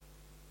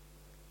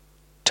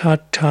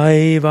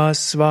Tathaiva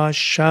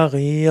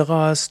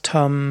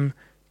svasarirastham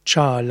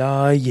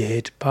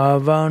chalayet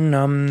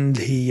pavanam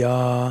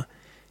dhiya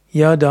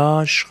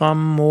yada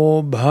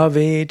shrammo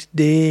bhavet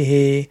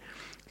dehe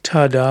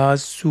tada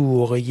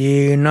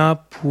suryena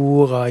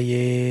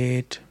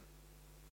purayet.